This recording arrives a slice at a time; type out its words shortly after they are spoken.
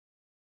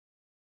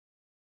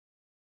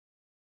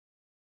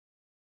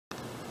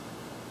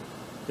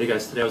Hey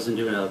guys, today I was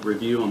doing a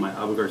review on my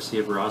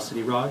Garcia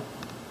Veracity rod.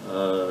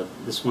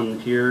 This one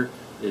here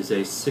is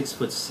a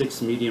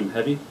 6'6" medium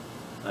heavy.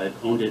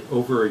 I've owned it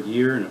over a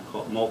year and I've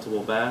caught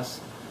multiple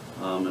bass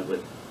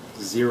with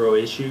zero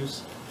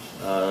issues.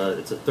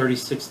 It's a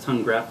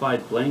 36-ton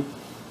graphite blank.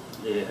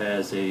 It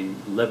has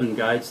 11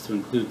 guides to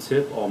include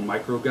tip, all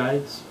micro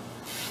guides,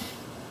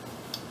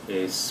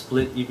 a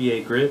split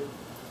EVA grip,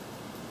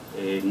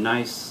 a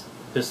nice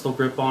pistol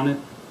grip on it,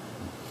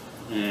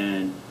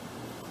 and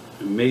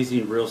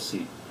amazing reel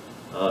seat.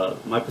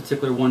 My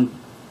particular one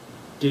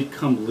did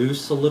come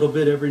loose a little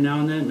bit every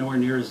now and then, nowhere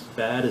near as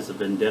bad as the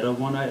Vendetta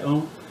one I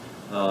own.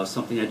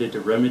 Something I did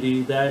to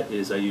remedy that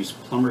is I used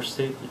plumber's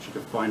tape that you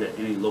can find at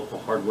any local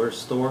hardware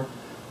store.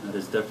 That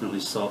has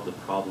definitely solved the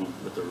problem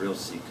with the reel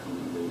seat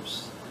coming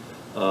loose.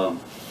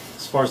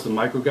 As far as the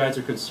micro guides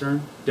are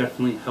concerned,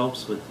 definitely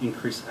helps with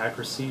increased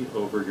accuracy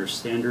over your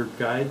standard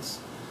guides.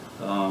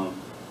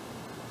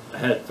 I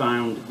had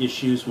found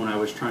issues when I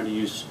was trying to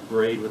use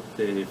braid with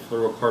the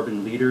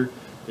fluorocarbon leader.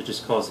 It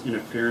just caused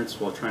interference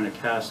while trying to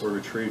cast or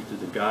retrieve through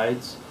the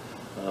guides.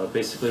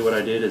 Basically what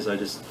I did is I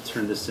just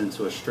turned this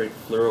into a straight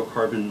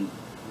fluorocarbon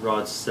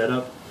rod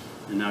setup,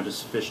 and now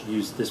just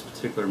use this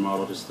particular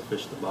model just to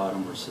fish the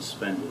bottom or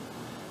suspend it.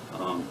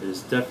 It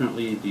is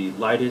definitely the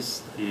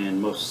lightest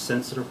and most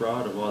sensitive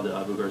rod of all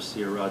the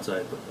Garcia rods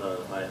I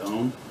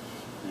own,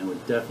 and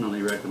would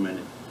definitely recommend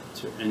it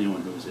to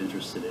anyone who is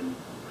interested in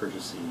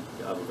purchasing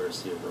the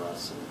Garcia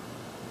Veracity.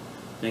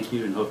 Thank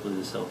you, and hopefully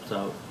this helps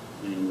out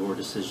in your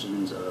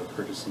decisions of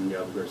purchasing the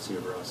Garcia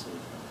Veracity.